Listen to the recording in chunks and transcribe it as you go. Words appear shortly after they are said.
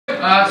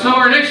So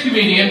our next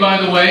comedian,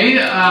 by the way,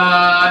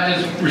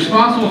 is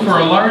responsible for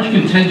a large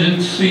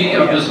contingency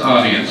of this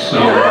audience. So,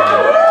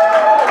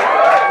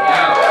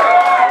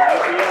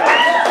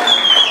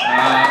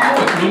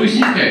 it's Louis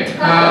C.K.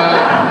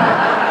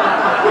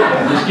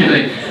 Just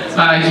kidding.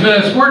 He's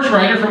been a sports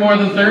writer for more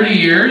than 30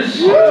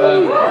 years.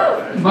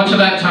 Much of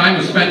that time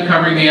was spent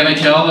covering the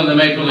NHL and the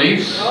Maple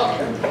Leafs.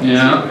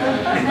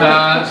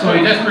 Yeah. So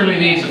he desperately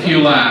needs a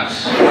few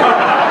laughs.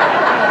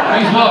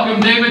 Please welcome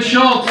David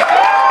Shoalts.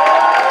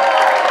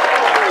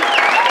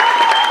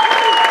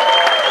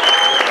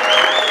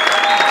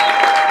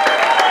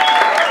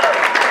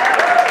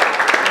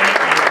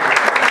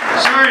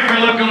 Sorry if I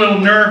look a little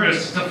nervous.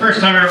 It's the first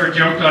time I ever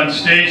jumped on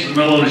stage in the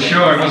middle of the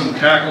show. I wasn't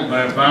tackled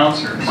by a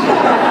bouncer.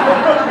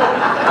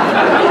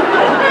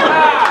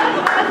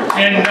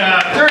 In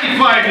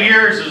 35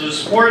 years as a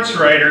sports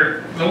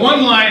writer, the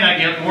one line I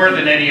get more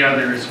than any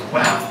other is,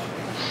 wow,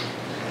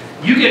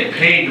 you get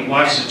paid to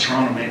watch the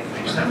Toronto Maple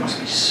Leafs. That must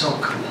be so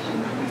cool.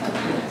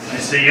 I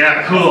say,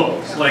 yeah, cool.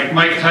 It's like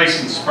Mike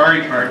Tyson's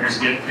sparring partners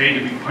get paid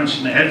to be punched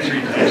in the head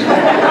 3 times.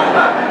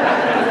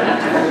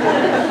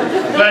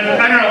 But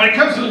I don't know, when it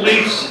comes to the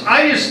Leafs,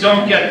 I just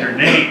don't get their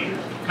name.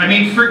 I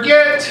mean,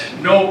 forget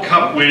no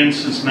cup wins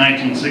since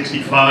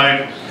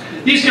 1965.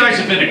 These guys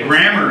have been a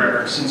grammar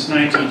error since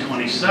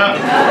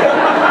 1927.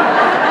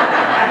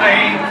 I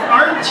mean,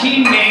 aren't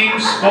team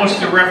names supposed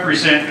to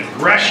represent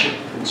aggression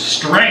and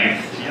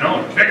strength, you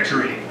know, and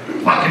victory?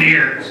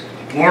 Buccaneers,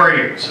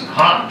 Warriors, and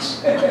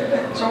Hawks.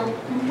 So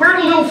where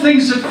do little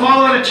things that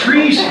fall out of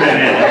trees fit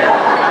in?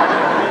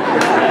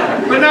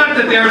 But not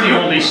that they're the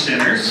only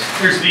sinners.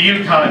 There's the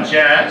Utah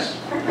Jazz.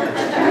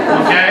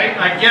 Okay,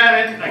 I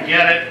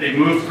get it. They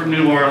moved from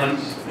New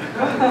Orleans.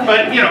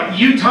 But, you know,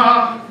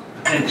 Utah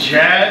and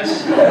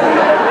jazz.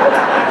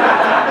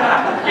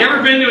 You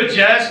ever been to a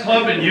jazz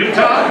club in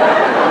Utah?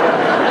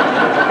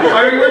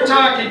 I mean, we're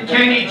talking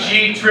Kenny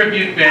G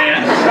tribute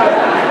bands.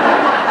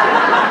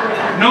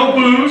 No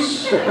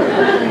booze,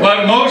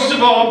 but most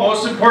of all,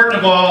 most important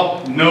of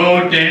all,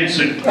 no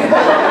dancing.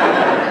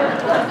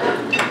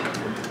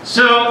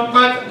 So,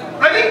 but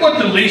I think what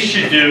the Leafs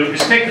should do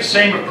is take the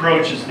same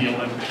approach as the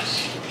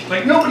Olympics.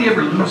 Like, nobody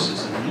ever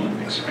loses in the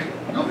Olympics, right?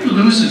 Nobody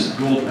loses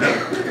the gold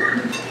medal.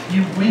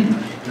 You win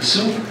the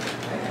silver.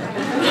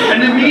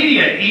 And the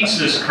media eats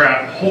this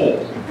crap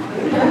whole.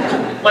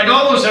 Like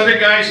all those other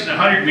guys in the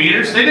 100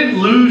 meters, they didn't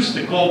lose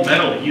the gold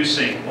medal at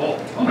Usain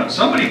Bolt. Oh no,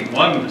 somebody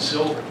won the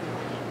silver.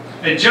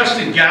 And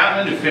Justin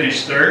Gatlin, who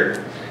finished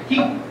 3rd, he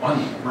won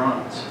the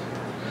bronze.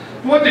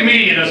 But what the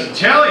media doesn't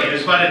tell you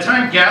is by the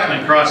time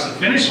Gatlin crossed the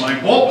finish line,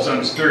 Bolt was on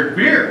his 3rd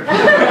beer.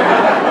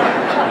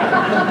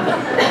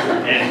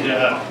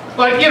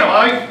 But you know,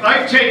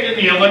 I've taken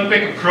the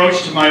Olympic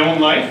approach to my own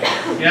life.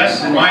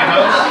 Yes, in my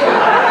house.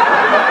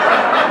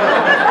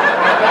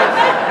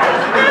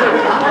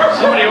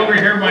 Somebody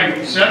overheard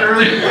my set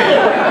earlier.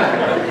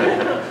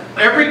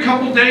 Every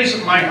couple days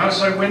at my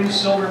house, I win the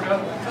silver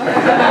medal.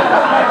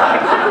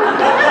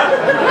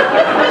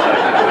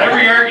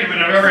 Every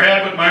argument I've ever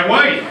had with my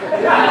wife.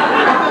 You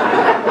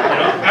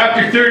know,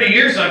 after 30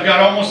 years, I've got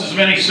almost as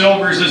many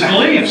silvers as the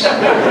Leafs.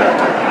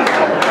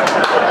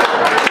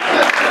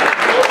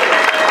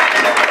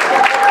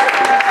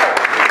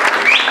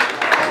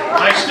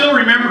 I still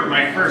remember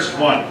my first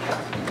one.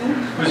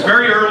 It was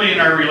very early in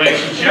our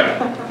relationship.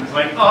 It was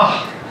like,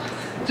 oh,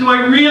 do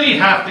I really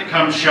have to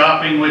come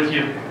shopping with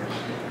you?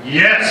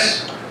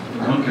 Yes.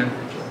 Okay.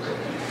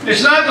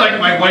 It's not like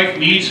my wife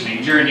needs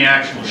me during the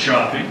actual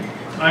shopping.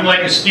 I'm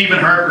like a Stephen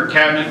Harper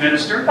cabinet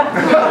minister.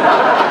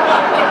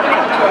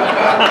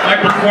 I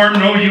perform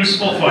no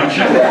useful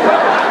function.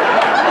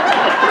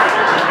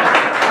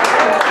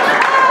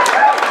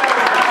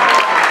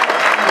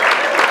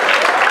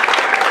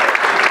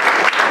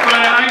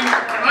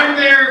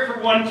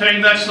 One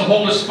thing, that's to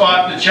hold a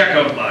spot in the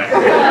checkout line.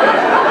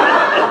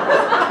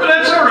 But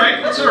that's all right,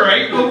 that's all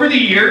right. Over the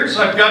years,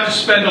 I've got to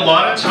spend a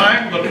lot of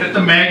time looking at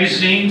the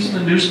magazines,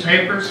 the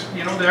newspapers,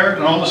 you know, there,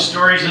 and all the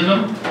stories in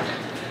them.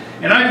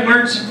 And I've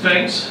learned some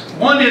things.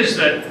 One is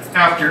that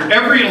after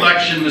every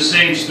election, the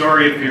same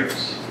story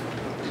appears.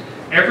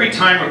 Every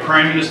time a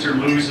prime minister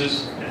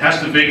loses, it has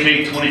to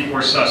vacate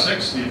 24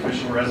 Sussex, the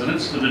official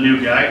residence, to the new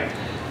guy.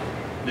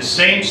 The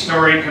same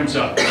story comes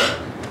up.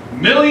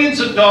 Millions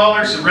of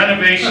dollars of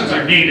renovations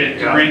are needed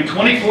to bring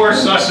 24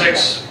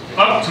 Sussex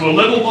up to a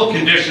livable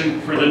condition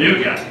for the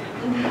new guy.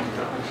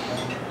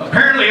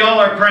 Apparently all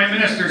our prime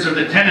ministers are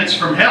the tenants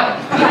from hell.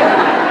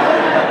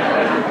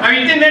 I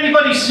mean, didn't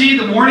anybody see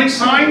the warning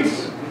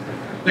signs?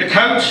 The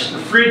couch, the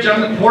fridge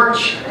on the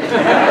porch. The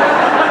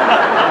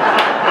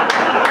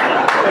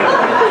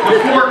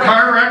 4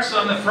 car wrecks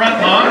on the front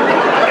lawn.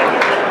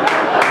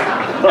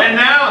 And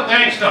now,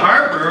 thanks to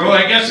Harper, who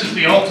I guess is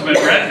the ultimate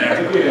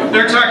redneck,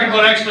 they're talking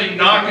about actually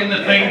knocking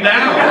the thing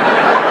down.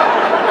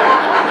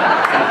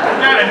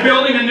 Yeah, and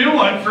building a new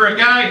one for a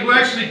guy who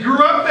actually grew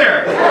up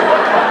there.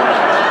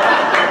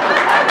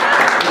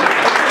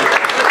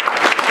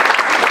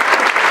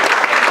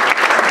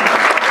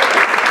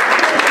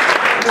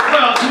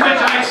 Well, to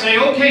which I say,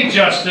 okay,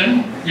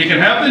 Justin, you can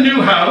have the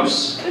new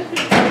house,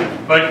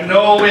 but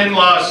no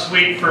in-law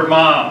suite for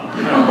Mom.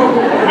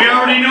 We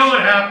already know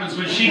what happens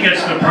when she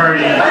gets to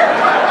party.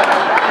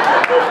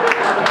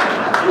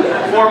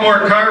 4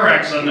 more car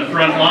wrecks on the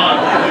front lawn.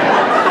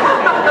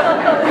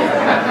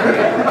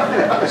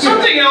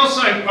 Something else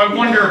I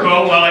wonder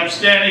about while I'm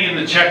standing in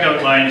the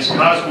checkout line is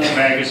Cosmo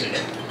magazine.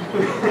 Do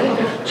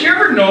you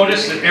ever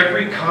notice that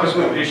every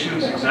Cosmo issue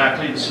is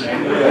exactly the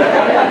same?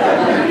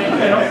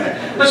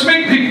 Let's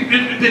make people,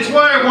 it's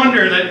why I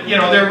wonder that,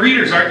 their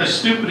readers aren't the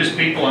stupidest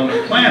people on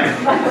the planet.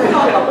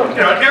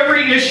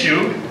 Every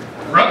issue,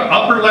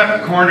 upper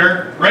left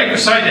corner, right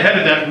beside the head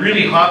of that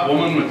really hot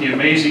woman with the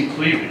amazing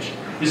cleavage,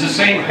 is the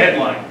same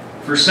headline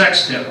for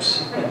sex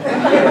tips.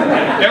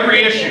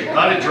 Every issue,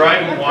 how to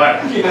drive them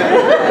wild.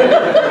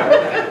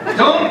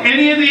 Don't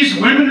any of these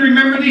women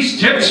remember these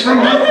tips from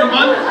month to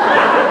month?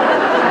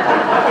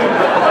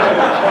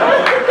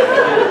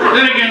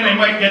 Then again, they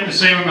might get the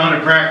same amount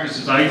of practice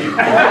as I do.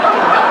 I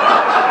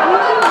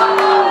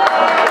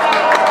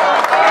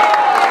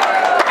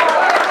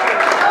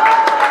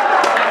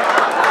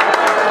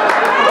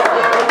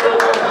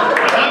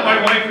thought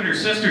my wife and her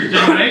sisters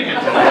didn't make it.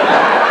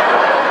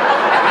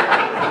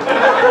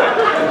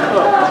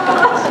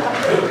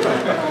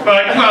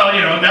 But, well,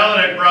 now that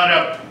I've brought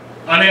up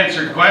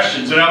unanswered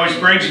questions, it always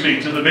brings me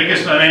to the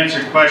biggest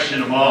unanswered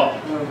question of all.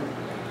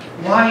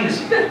 Why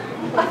is it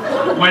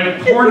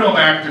when porno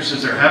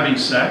actresses are having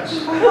sex,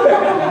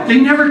 they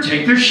never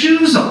take their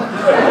shoes off?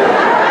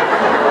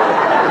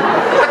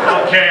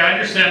 Okay, I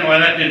understand why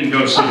that didn't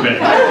go so good.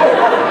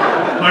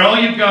 But all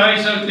you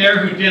guys out there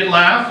who did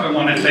laugh, I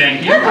want to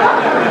thank you.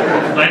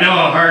 I know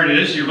how hard it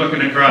is. You're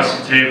looking across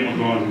the table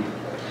going,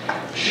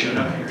 should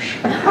I or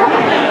should I?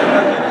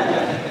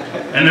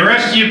 And the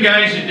rest of you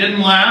guys who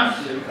didn't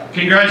laugh,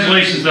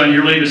 congratulations on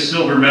your latest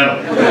silver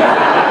medal.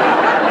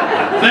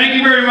 Thank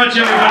you very much,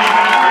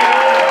 everybody.